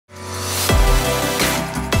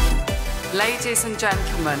Ladies and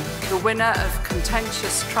gentlemen, the winner of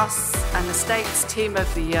Contentious Trusts and Estates Team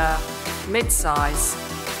of the Year, Midsize,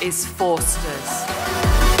 is Forsters.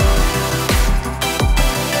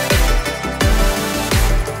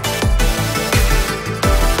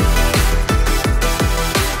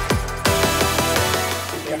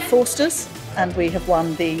 Forsters, and we have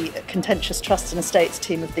won the Contentious Trust and Estates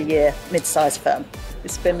Team of the Year Midsize firm.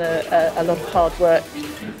 It's been a lot of hard work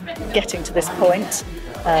getting to this point.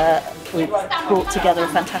 We've brought together a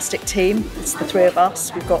fantastic team. It's the three of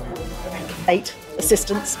us. We've got 8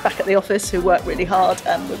 assistants back at the office who work really hard,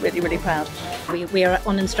 and we're really, really proud. We are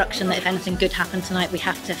on instruction that if anything good happened tonight, we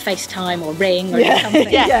have to FaceTime or ring or do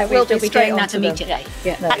something. We'll be doing that immediately.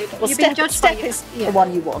 Well, step is the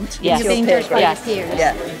one you want. You're being judged by your peers.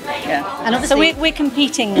 And obviously, so we're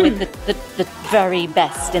competing with the very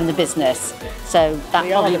best in the business. So that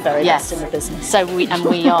we are the very best in the business. So we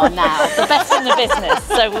are now the best in the business.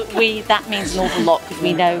 So that means an awful lot because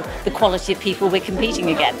we know the quality of people we're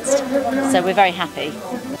competing against. So we're very happy.